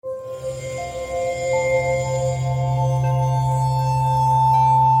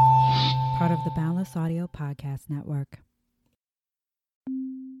Audio Podcast Network.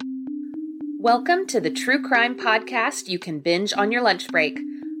 Welcome to the True Crime Podcast you can binge on your lunch break.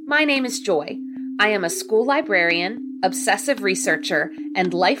 My name is Joy. I am a school librarian, obsessive researcher,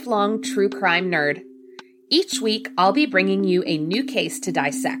 and lifelong true crime nerd. Each week, I'll be bringing you a new case to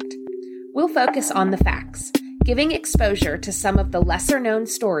dissect. We'll focus on the facts, giving exposure to some of the lesser-known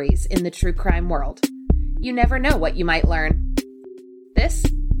stories in the true crime world. You never know what you might learn. This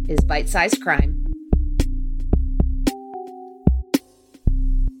is Bite-Sized Crime.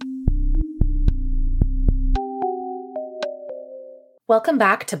 Welcome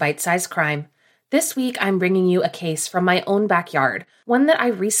back to Bite-Sized Crime. This week, I'm bringing you a case from my own backyard, one that I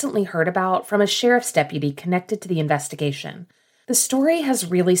recently heard about from a sheriff's deputy connected to the investigation. The story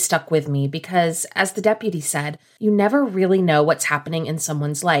has really stuck with me because, as the deputy said, you never really know what's happening in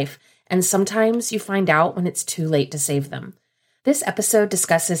someone's life, and sometimes you find out when it's too late to save them. This episode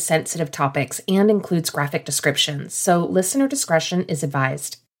discusses sensitive topics and includes graphic descriptions, so listener discretion is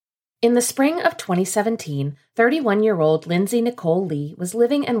advised. In the spring of 2017, 31-year-old Lindsey Lee was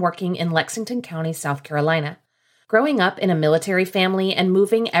living and working in Lexington County, South Carolina. Growing up in a military family and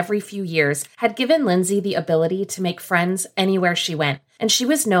moving every few years had given Lindsey the ability to make friends anywhere she went, and she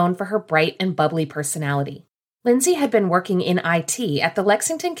was known for her bright and bubbly personality. Lindsey had been working in IT at the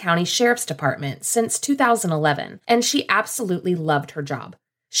Lexington County Sheriff's Department since 2011, and she absolutely loved her job.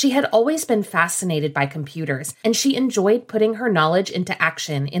 She had always been fascinated by computers, and she enjoyed putting her knowledge into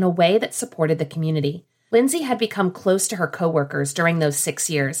action in a way that supported the community. Lindsey had become close to her coworkers during those 6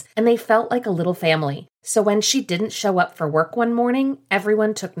 years, and they felt like a little family. So when she didn't show up for work one morning,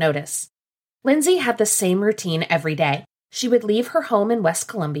 everyone took notice. Lindsey had the same routine every day. She would leave her home in West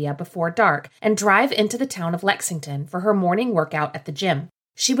Columbia before dark and drive into the town of Lexington for her morning workout at the gym.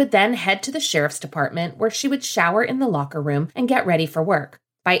 She would then head to the sheriff's department where she would shower in the locker room and get ready for work.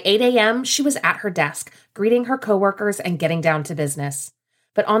 By 8 a.m., she was at her desk, greeting her coworkers and getting down to business.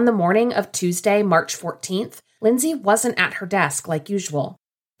 But on the morning of Tuesday, March 14th, Lindsey wasn't at her desk like usual.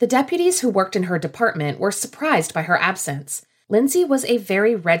 The deputies who worked in her department were surprised by her absence. Lindsey was a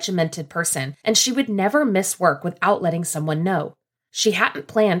very regimented person, and she would never miss work without letting someone know. She hadn't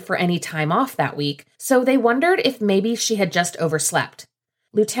planned for any time off that week, so they wondered if maybe she had just overslept.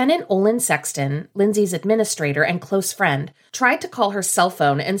 Lieutenant Olin Sexton, Lindsey's administrator and close friend, tried to call her cell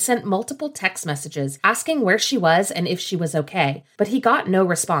phone and sent multiple text messages asking where she was and if she was okay, but he got no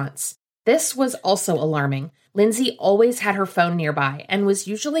response. This was also alarming. Lindsey always had her phone nearby and was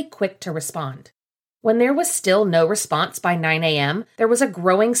usually quick to respond. When there was still no response by 9 a.m., there was a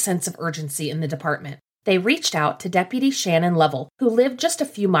growing sense of urgency in the department. They reached out to Deputy Shannon Lovell, who lived just a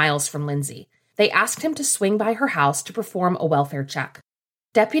few miles from Lindsey. They asked him to swing by her house to perform a welfare check.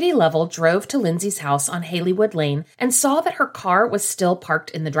 Deputy Lovell drove to Lindsey's house on Haleywood Lane and saw that her car was still parked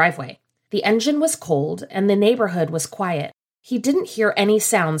in the driveway. The engine was cold and the neighborhood was quiet. He didn't hear any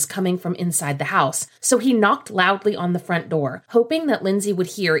sounds coming from inside the house, so he knocked loudly on the front door, hoping that Lindsey would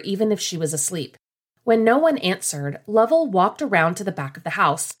hear even if she was asleep. When no one answered, Lovell walked around to the back of the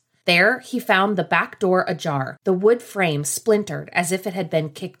house. There, he found the back door ajar, the wood frame splintered as if it had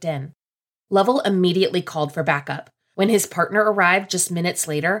been kicked in. Lovell immediately called for backup. When his partner arrived just minutes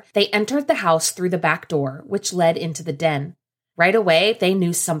later, they entered the house through the back door, which led into the den. Right away, they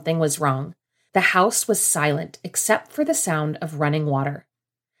knew something was wrong. The house was silent, except for the sound of running water.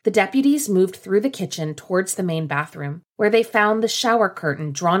 The deputies moved through the kitchen towards the main bathroom, where they found the shower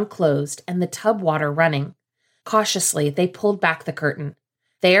curtain drawn closed and the tub water running. Cautiously, they pulled back the curtain.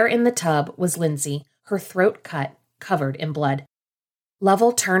 There in the tub was Lindsey, her throat cut, covered in blood.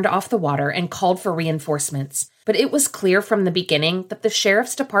 Lovell turned off the water and called for reinforcements, but it was clear from the beginning that the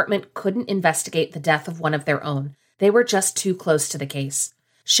sheriff's department couldn't investigate the death of one of their own. They were just too close to the case.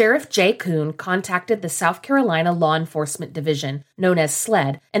 Sheriff Jay Kuhn contacted the South Carolina Law Enforcement Division, known as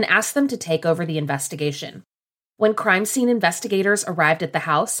SLED, and asked them to take over the investigation. When crime scene investigators arrived at the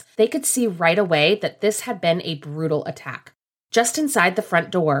house, they could see right away that this had been a brutal attack. Just inside the front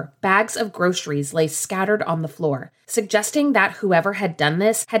door, bags of groceries lay scattered on the floor, suggesting that whoever had done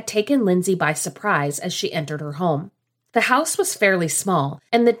this had taken Lindsey by surprise as she entered her home. The house was fairly small,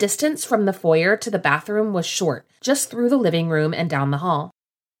 and the distance from the foyer to the bathroom was short, just through the living room and down the hall.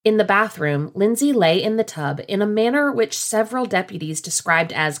 In the bathroom, Lindsey lay in the tub in a manner which several deputies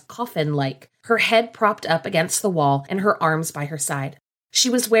described as coffin-like, her head propped up against the wall and her arms by her side. She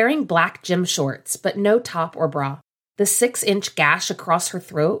was wearing black gym shorts, but no top or bra. The 6-inch gash across her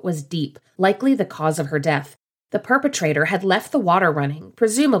throat was deep, likely the cause of her death. The perpetrator had left the water running,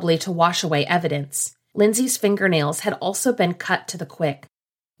 presumably to wash away evidence. Lindsey's fingernails had also been cut to the quick.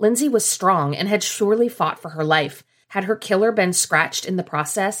 Lindsey was strong and had surely fought for her life. Had her killer been scratched in the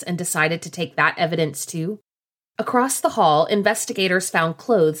process and decided to take that evidence too? Across the hall, investigators found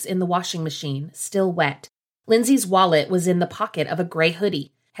clothes in the washing machine, still wet. Lindsey's wallet was in the pocket of a gray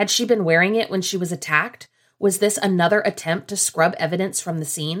hoodie. Had she been wearing it when she was attacked? Was this another attempt to scrub evidence from the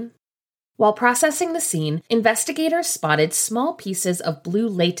scene? While processing the scene, investigators spotted small pieces of blue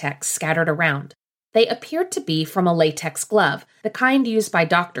latex scattered around. They appeared to be from a latex glove, the kind used by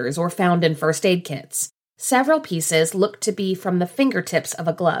doctors or found in first aid kits. Several pieces looked to be from the fingertips of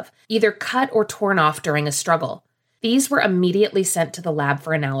a glove, either cut or torn off during a struggle. These were immediately sent to the lab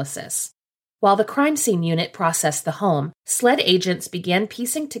for analysis. While the crime scene unit processed the home, SLED agents began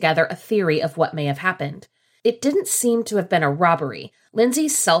piecing together a theory of what may have happened. It didn't seem to have been a robbery.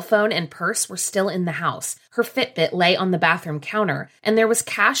 Lindsey's cell phone and purse were still in the house. Her Fitbit lay on the bathroom counter, and there was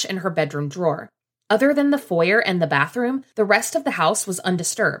cash in her bedroom drawer. Other than the foyer and the bathroom, the rest of the house was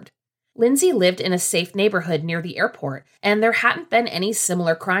undisturbed. Lindsey lived in a safe neighborhood near the airport, and there hadn't been any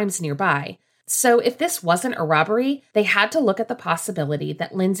similar crimes nearby. So if this wasn't a robbery, they had to look at the possibility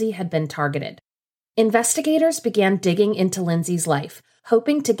that Lindsey had been targeted. Investigators began digging into Lindsey's life,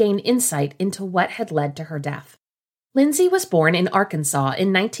 hoping to gain insight into what had led to her death. Lindsey was born in Arkansas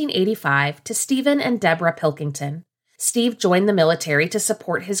in 1985 to Stephen and Deborah Pilkington. Steve joined the military to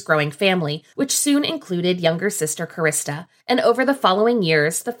support his growing family, which soon included younger sister Carista, and over the following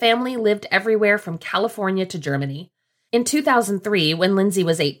years, the family lived everywhere from California to Germany. In 2003, when Lindsey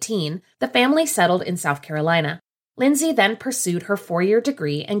was 18, the family settled in South Carolina. Lindsey then pursued her 4-year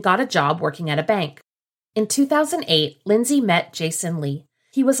degree and got a job working at a bank. In 2008, Lindsey met Jason Lee.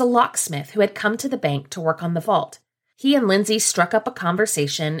 He was a locksmith who had come to the bank to work on the vault. He and Lindsey struck up a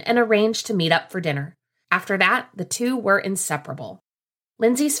conversation and arranged to meet up for dinner. After that, the two were inseparable.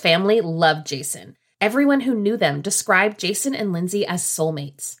 Lindsey's family loved Jason. Everyone who knew them described Jason and Lindsey as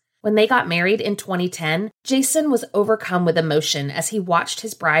soulmates. When they got married in 2010, Jason was overcome with emotion as he watched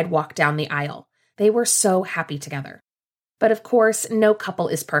his bride walk down the aisle. They were so happy together. But of course, no couple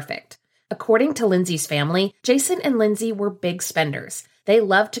is perfect. According to Lindsey's family, Jason and Lindsey were big spenders. They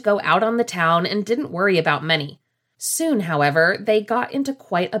loved to go out on the town and didn't worry about money. Soon, however, they got into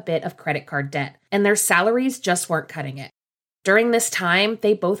quite a bit of credit card debt, and their salaries just weren't cutting it. During this time,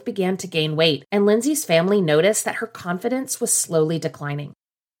 they both began to gain weight, and Lindsey's family noticed that her confidence was slowly declining.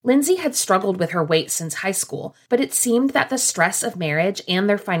 Lindsey had struggled with her weight since high school, but it seemed that the stress of marriage and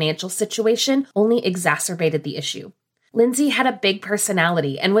their financial situation only exacerbated the issue. Lindsey had a big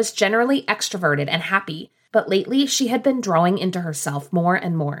personality and was generally extroverted and happy, but lately she had been drawing into herself more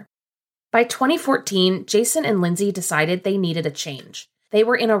and more. By 2014, Jason and Lindsey decided they needed a change. They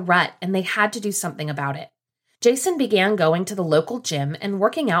were in a rut and they had to do something about it. Jason began going to the local gym and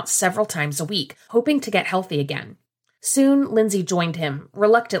working out several times a week, hoping to get healthy again. Soon, Lindsey joined him,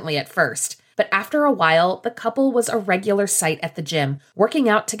 reluctantly at first, but after a while, the couple was a regular sight at the gym, working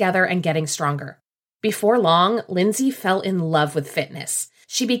out together and getting stronger. Before long, Lindsey fell in love with fitness.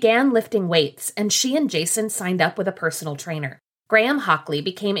 She began lifting weights, and she and Jason signed up with a personal trainer. Graham Hockley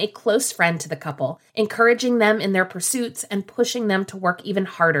became a close friend to the couple, encouraging them in their pursuits and pushing them to work even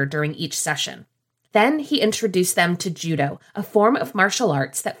harder during each session. Then he introduced them to judo, a form of martial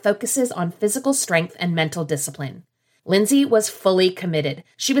arts that focuses on physical strength and mental discipline. Lindsey was fully committed.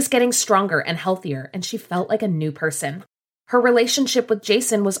 She was getting stronger and healthier, and she felt like a new person. Her relationship with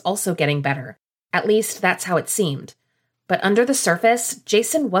Jason was also getting better. At least that's how it seemed. But under the surface,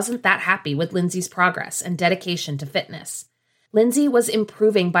 Jason wasn't that happy with Lindsey's progress and dedication to fitness. Lindsey was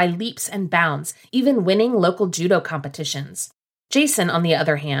improving by leaps and bounds, even winning local judo competitions. Jason, on the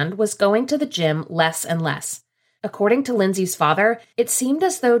other hand, was going to the gym less and less. According to Lindsey's father, it seemed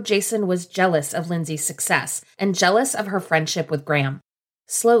as though Jason was jealous of Lindsey's success and jealous of her friendship with Graham.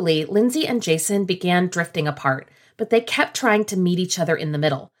 Slowly, Lindsey and Jason began drifting apart, but they kept trying to meet each other in the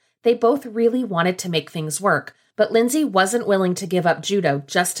middle. They both really wanted to make things work, but Lindsey wasn't willing to give up judo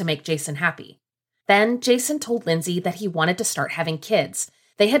just to make Jason happy. Then Jason told Lindsey that he wanted to start having kids.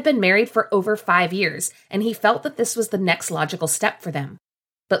 They had been married for over 5 years, and he felt that this was the next logical step for them.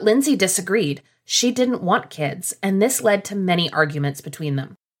 But Lindsey disagreed. She didn't want kids, and this led to many arguments between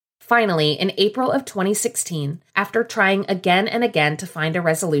them. Finally, in April of 2016, after trying again and again to find a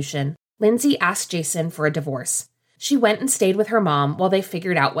resolution, Lindsey asked Jason for a divorce. She went and stayed with her mom while they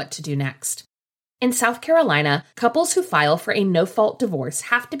figured out what to do next. In South Carolina, couples who file for a no-fault divorce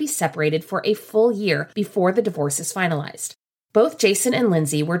have to be separated for a full year before the divorce is finalized. Both Jason and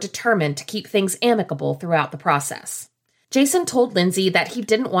Lindsey were determined to keep things amicable throughout the process. Jason told Lindsey that he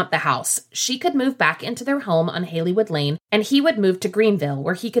didn't want the house. She could move back into their home on Haleywood Lane, and he would move to Greenville,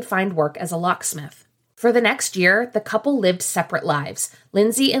 where he could find work as a locksmith. For the next year, the couple lived separate lives,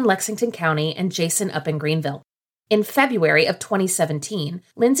 Lindsey in Lexington County and Jason up in Greenville. In February of 2017,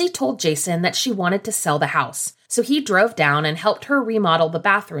 Lindsey told Jason that she wanted to sell the house, so he drove down and helped her remodel the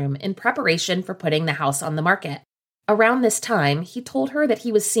bathroom in preparation for putting the house on the market. Around this time, he told her that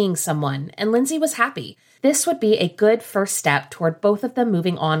he was seeing someone, and Lindsey was happy. This would be a good first step toward both of them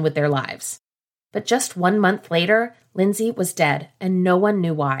moving on with their lives. But just 1 month later, Lindsey was dead, and no one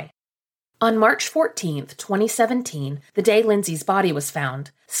knew why. On March 14, 2017, the day Lindsey's body was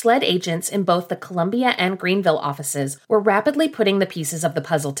found, SLED agents in both the Columbia and Greenville offices were rapidly putting the pieces of the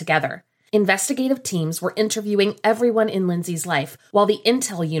puzzle together. Investigative teams were interviewing everyone in Lindsey's life, while the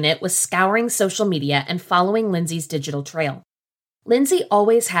intel unit was scouring social media and following Lindsey's digital trail. Lindsey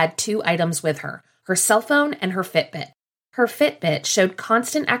always had 2 items with her cell phone and her Fitbit. Her Fitbit showed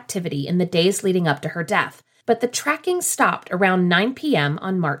constant activity in the days leading up to her death, but the tracking stopped around 9 p.m.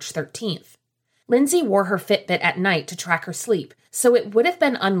 on March 13th. Lindsey wore her Fitbit at night to track her sleep, so it would have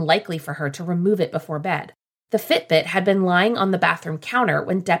been unlikely for her to remove it before bed. The Fitbit had been lying on the bathroom counter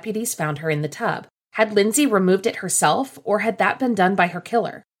when deputies found her in the tub. Had Lindsey removed it herself, or had that been done by her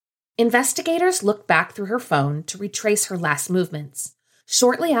killer? Investigators looked back through her phone to retrace her last movements.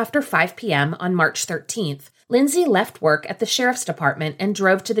 Shortly after 5 p.m. on March 13th, Lindsey left work at the sheriff's department and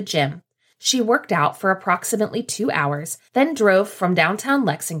drove to the gym. She worked out for approximately 2 hours, then drove from downtown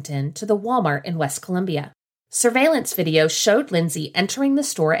Lexington to the Walmart in West Columbia. Surveillance video showed Lindsey entering the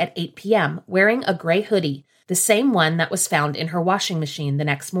store at 8 p.m. wearing a gray hoodie, the same one that was found in her washing machine the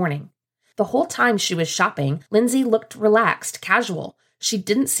next morning. The whole time she was shopping, Lindsey looked relaxed, casual. She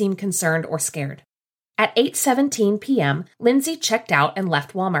didn't seem concerned or scared. At 8:17 p.m., Lindsey checked out and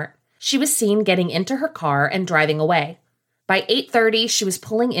left Walmart. She was seen getting into her car and driving away. By 8:30, she was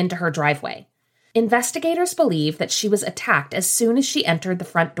pulling into her driveway. Investigators believe that she was attacked as soon as she entered the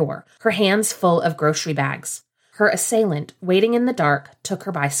front door, her hands full of grocery bags. Her assailant, waiting in the dark, took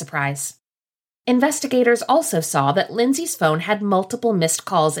her by surprise. Investigators also saw that Lindsey's phone had multiple missed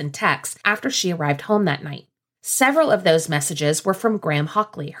calls and texts after she arrived home that night. Several of those messages were from Graham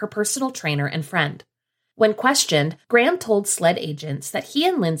Hockley, her personal trainer and friend. When questioned, Graham told SLED agents that he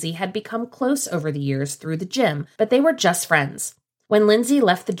and Lindsey had become close over the years through the gym, but they were just friends. When Lindsey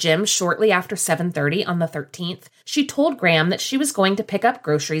left the gym shortly after 7:30 on the 13th, she told Graham that she was going to pick up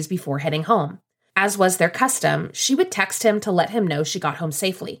groceries before heading home. As was their custom, she would text him to let him know she got home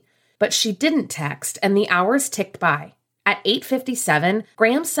safely. But she didn't text, and the hours ticked by. At 8:57,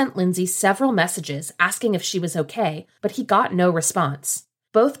 Graham sent Lindsey several messages asking if she was okay, but he got no response.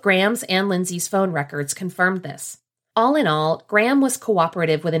 Both Graham's and Lindsey's phone records confirmed this. All in all, Graham was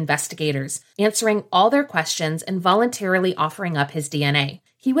cooperative with investigators, answering all their questions and voluntarily offering up his DNA.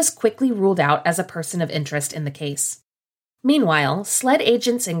 He was quickly ruled out as a person of interest in the case. Meanwhile, SLED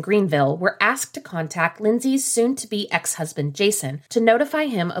agents in Greenville were asked to contact Lindsey's soon-to-be ex-husband Jason to notify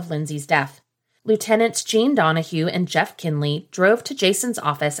him of Lindsey's death. Lieutenants Gene Donahue and Jeff Kinley drove to Jason's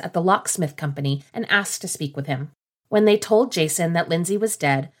office at the locksmith company and asked to speak with him. When they told Jason that Lindsey was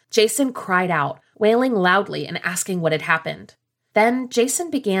dead, Jason cried out, wailing loudly and asking what had happened. Then Jason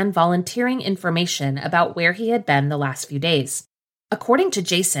began volunteering information about where he had been the last few days. According to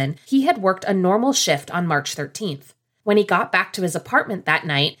Jason, he had worked a normal shift on March 13th. When he got back to his apartment that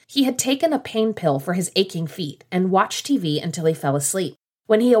night, he had taken a pain pill for his aching feet and watched TV until he fell asleep.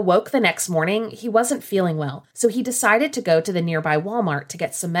 When he awoke the next morning, he wasn't feeling well, so he decided to go to the nearby Walmart to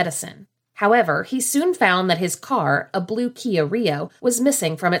get some medicine. However, he soon found that his car, a blue Kia Rio, was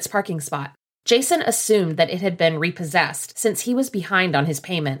missing from its parking spot. Jason assumed that it had been repossessed since he was behind on his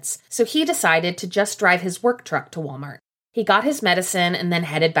payments, so he decided to just drive his work truck to Walmart. He got his medicine and then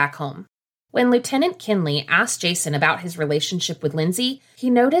headed back home. When Lieutenant Kinley asked Jason about his relationship with Lindsey, he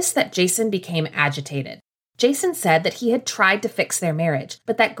noticed that Jason became agitated. Jason said that he had tried to fix their marriage,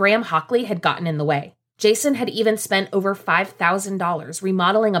 but that Graham Hockley had gotten in the way. Jason had even spent over $5,000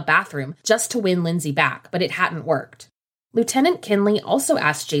 remodeling a bathroom just to win Lindsey back, but it hadn't worked. Lieutenant Kinley also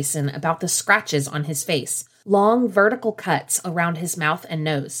asked Jason about the scratches on his face, long vertical cuts around his mouth and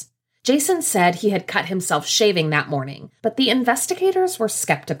nose. Jason said he had cut himself shaving that morning, but the investigators were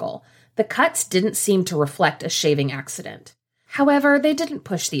skeptical. The cuts didn't seem to reflect a shaving accident. However, they didn't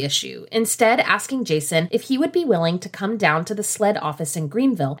push the issue, instead asking Jason if he would be willing to come down to the SLED office in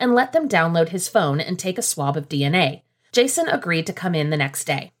Greenville and let them download his phone and take a swab of DNA. Jason agreed to come in the next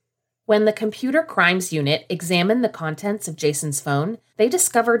day. When the computer crimes unit examined the contents of Jason's phone, they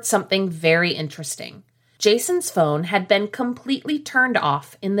discovered something very interesting. Jason's phone had been completely turned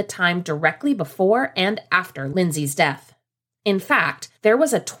off in the time directly before and after Lindsey's death. In fact, there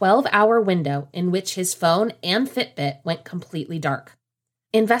was a 12-hour window in which his phone and Fitbit went completely dark.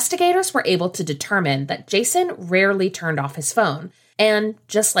 Investigators were able to determine that Jason rarely turned off his phone, and,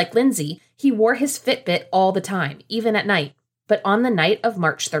 just like Lindsey, He wore his Fitbit all the time, even at night. But on the night of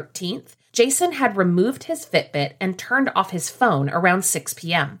March 13th, Jason had removed his Fitbit and turned off his phone around 6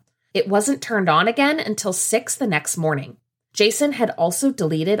 p.m. It wasn't turned on again until 6 the next morning. Jason had also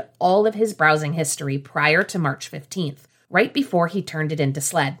deleted all of his browsing history prior to March 15th, right before he turned it into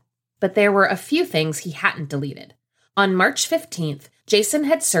SLED. But there were a few things he hadn't deleted. On March 15th, Jason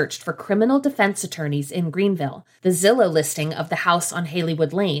had searched for criminal defense attorneys in Greenville, the Zillow listing of the house on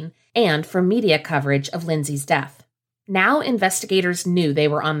Haleywood Lane, and for media coverage of Lindsey's death. Now investigators knew they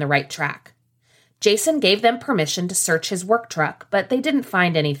were on the right track. Jason gave them permission to search his work truck, but they didn't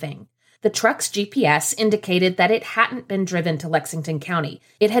find anything. The truck's GPS indicated that it hadn't been driven to Lexington County.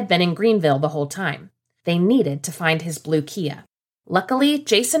 It had been in Greenville the whole time. They needed to find his blue Kia. Luckily,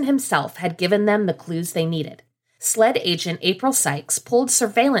 Jason himself had given them the clues they needed. SLED agent April Sykes pulled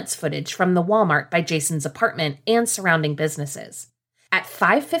surveillance footage from the Walmart by Jason's apartment and surrounding businesses. At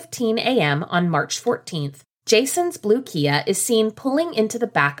 5:15 a.m. on March 14th, Jason's blue Kia is seen pulling into the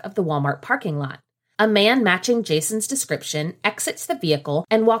back of the Walmart parking lot. A man matching Jason's description exits the vehicle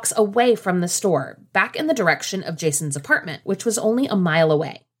and walks away from the store, back in the direction of Jason's apartment, which was only a mile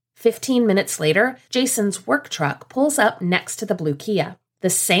away. 15 minutes later, Jason's work truck pulls up next to the blue Kia. The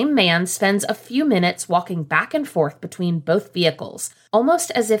same man spends a few minutes walking back and forth between both vehicles,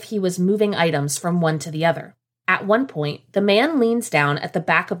 almost as if he was moving items from one to the other. At one point, the man leans down at the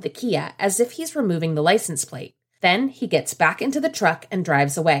back of the Kia as if he's removing the license plate. Then he gets back into the truck and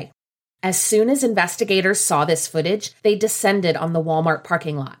drives away. As soon as investigators saw this footage, they descended on the Walmart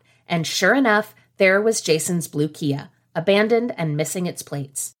parking lot, and sure enough, there was Jason's blue Kia, abandoned and missing its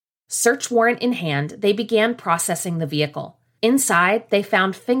plates. Search warrant in hand, they began processing the vehicle. Inside, they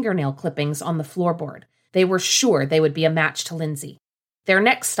found fingernail clippings on the floorboard. They were sure they would be a match to Lindsey. Their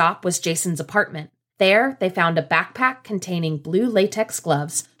next stop was Jason's apartment. There, they found a backpack containing blue latex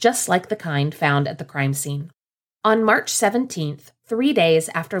gloves, just like the kind found at the crime scene. On March 17th, 3 days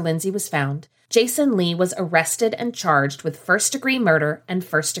after Lindsey was found, Jason Lee was arrested and charged with first-degree murder and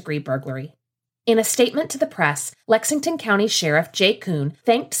first-degree burglary. In a statement to the press, Lexington County Sheriff Jay Kuhn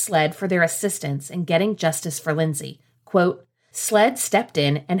thanked SLED for their assistance in getting justice for Lindsey. Quote, "SLED stepped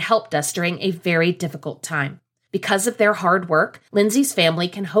in and helped us during a very difficult time. Because of their hard work, Lindsey's family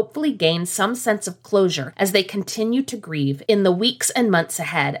can hopefully gain some sense of closure as they continue to grieve in the weeks and months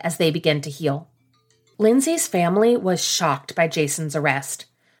ahead as they begin to heal." Lindsey's family was shocked by Jason's arrest.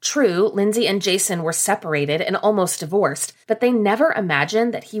 True, Lindsey and Jason were separated and almost divorced, but they never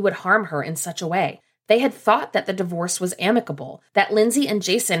imagined that he would harm her in such a way. They had thought that the divorce was amicable, that Lindsey and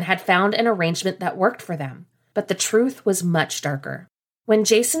Jason had found an arrangement that worked for them. But the truth was much darker. When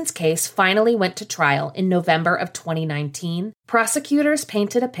Jason's case finally went to trial in November of 2019, prosecutors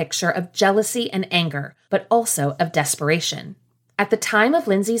painted a picture of jealousy and anger, but also of desperation. At the time of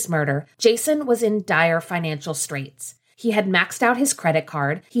Lindsey's murder, Jason was in dire financial straits. He had maxed out his credit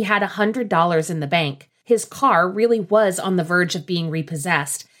card, he had $100 in the bank, his car really was on the verge of being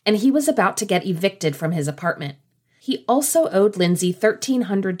repossessed, and he was about to get evicted from his apartment. He also owed Lindsey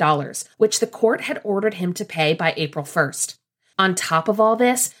 $1,300, which the court had ordered him to pay by April 1st. On top of all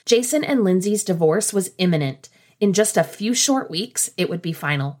this, Jason and Lindsey's divorce was imminent. In just a few short weeks, it would be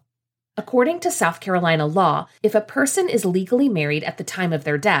final. According to South Carolina law, if a person is legally married at the time of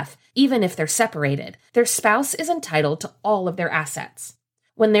their death, even if they're separated, their spouse is entitled to all of their assets.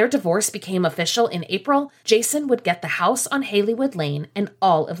 When their divorce became official in April, Jason would get the house on Haleywood Lane and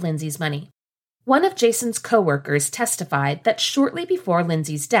all of Lindsey's money. One of Jason's co-workers testified that shortly before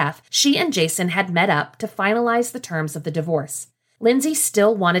Lindsey's death, she and Jason had met up to finalize the terms of the divorce. Lindsey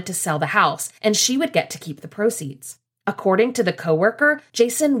still wanted to sell the house, and she would get to keep the proceeds. According to the co-worker,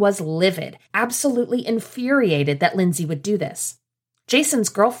 Jason was livid, absolutely infuriated that Lindsey would do this. Jason's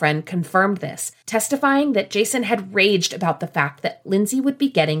girlfriend confirmed this, testifying that Jason had raged about the fact that Lindsey would be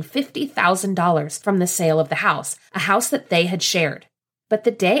getting $50,000 from the sale of the house, a house that they had shared. But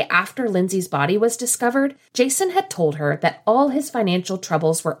the day after Lindsey's body was discovered, Jason had told her that all his financial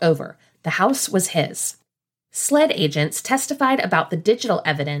troubles were over. The house was his. SLED agents testified about the digital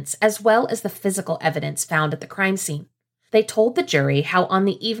evidence as well as the physical evidence found at the crime scene. They told the jury how on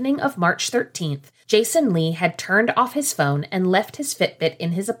the evening of March 13th, Jason Lee had turned off his phone and left his Fitbit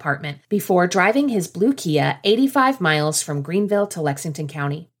in his apartment before driving his blue Kia 85 miles from Greenville to Lexington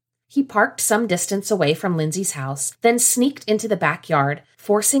County. He parked some distance away from Lindsey's house, then sneaked into the backyard,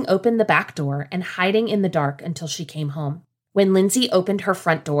 forcing open the back door and hiding in the dark until she came home. When Lindsey opened her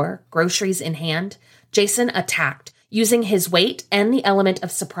front door, groceries in hand, Jason attacked, using his weight and the element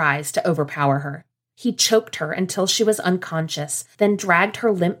of surprise to overpower her. He choked her until she was unconscious, then dragged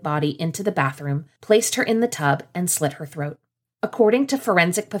her limp body into the bathroom, placed her in the tub, and slit her throat. According to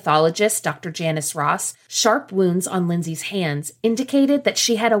forensic pathologist Dr. Janice Ross, sharp wounds on Lindsey's hands indicated that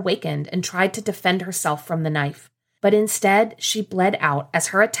she had awakened and tried to defend herself from the knife. But instead, she bled out as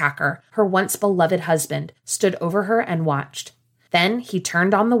her attacker, her once beloved husband, stood over her and watched. Then he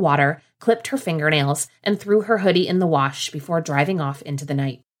turned on the water, clipped her fingernails, and threw her hoodie in the wash before driving off into the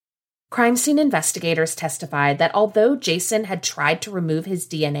night. Crime scene investigators testified that although Jason had tried to remove his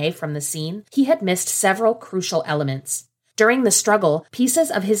DNA from the scene, he had missed several crucial elements. During the struggle, pieces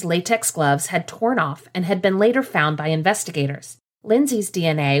of his latex gloves had torn off and had been later found by investigators. Lindsey's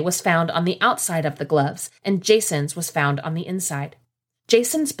DNA was found on the outside of the gloves, and Jason's was found on the inside.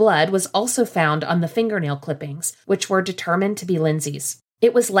 Jason's blood was also found on the fingernail clippings, which were determined to be Lindsey's.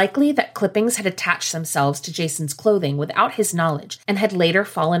 It was likely that clippings had attached themselves to Jason's clothing without his knowledge and had later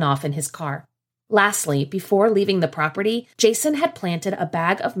fallen off in his car. Lastly, before leaving the property, Jason had planted a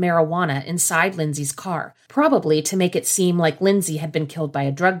bag of marijuana inside Lindsey's car, probably to make it seem like Lindsey had been killed by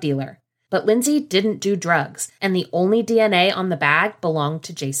a drug dealer. But Lindsey didn't do drugs, and the only DNA on the bag belonged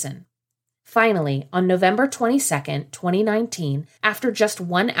to Jason. Finally, on November 22, 2019, after just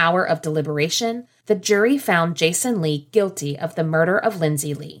 1 hour of deliberation, the jury found Jason Lee guilty of the murder of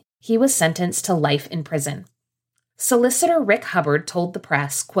Lindsey Lee. He was sentenced to life in prison. Solicitor Rick Hubbard told the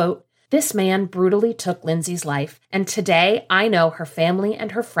press, quote, "This man brutally took Lindsey's life, and today I know her family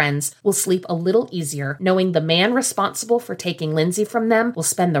and her friends will sleep a little easier knowing the man responsible for taking Lindsey from them will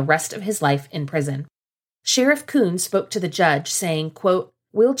spend the rest of his life in prison." Sheriff Kuhn spoke to the judge, saying, quote,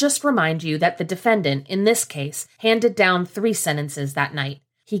 "We'll just remind you that the defendant, in this case, handed down 3 sentences that night.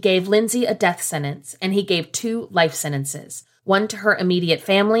 He gave Lindsey a death sentence, and he gave 2 life sentences, one to her immediate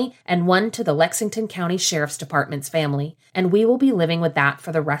family and one to the Lexington County Sheriff's Department's family, and we will be living with that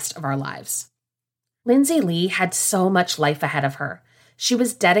for the rest of our lives." Lindsey Lee had so much life ahead of her. She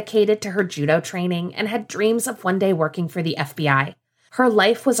was dedicated to her judo training and had dreams of one day working for the FBI. Her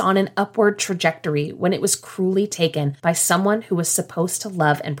life was on an upward trajectory when it was cruelly taken by someone who was supposed to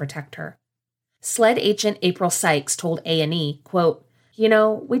love and protect her. SLED agent April Sykes told A&E, quote, "You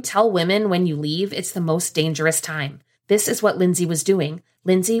know, we tell women when you leave, it's the most dangerous time. This is what Lindsey was doing.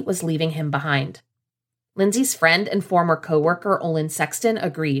 Lindsey was leaving him behind." Lindsey's friend and former co-worker Olin Sexton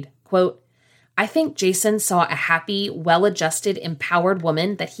agreed, quote, "I think Jason saw a happy, well-adjusted, empowered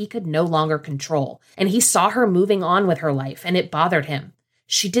woman that he could no longer control, and he saw her moving on with her life, and it bothered him.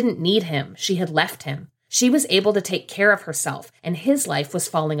 She didn't need him. She had left him. She was able to take care of herself, and his life was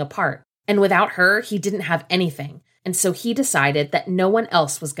falling apart. And without her, he didn't have anything, and so he decided that no one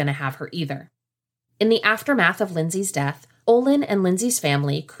else was going to have her either." In the aftermath of Lindsey's death, Olin and Lindsey's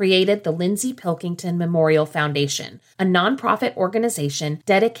family created the Lindsey Pilkington Memorial Foundation, a nonprofit organization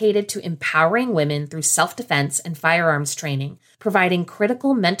dedicated to empowering women through self-defense and firearms training, providing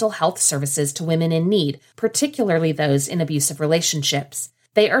critical mental health services to women in need, particularly those in abusive relationships.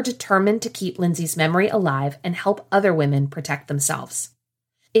 They are determined to keep Lindsey's memory alive and help other women protect themselves.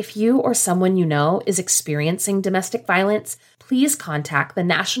 If you or someone you know is experiencing domestic violence, please contact the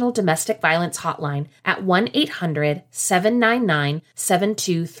National Domestic Violence Hotline at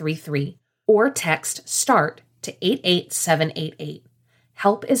 1-800-799-7233 or text START to 88788.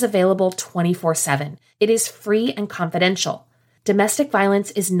 Help is available 24/7. It is free and confidential. Domestic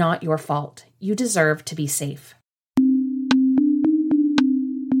violence is not your fault. You deserve to be safe.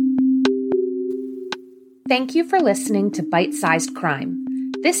 Thank you for listening to Bite-Sized Crime.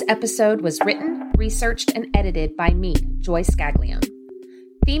 This episode was written, researched, and edited by me, Joy Scaglione.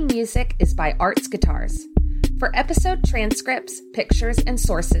 Theme music is by Arts Guitars. For episode transcripts, pictures, and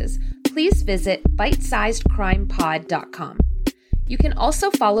sources, please visit bitesizedcrimepod.com. You can also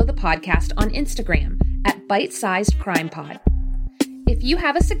follow the podcast on Instagram at bitesizedcrimepod. If you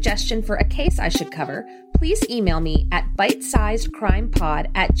have a suggestion for a case I should cover, please email me at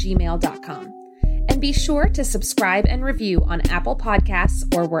bitesizedcrimepod@gmail.com. And be sure to subscribe and review on Apple Podcasts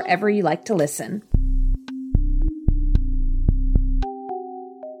or wherever you like to listen.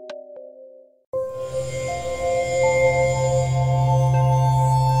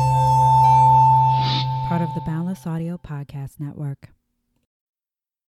 Part of the Boundless Audio Podcast Network.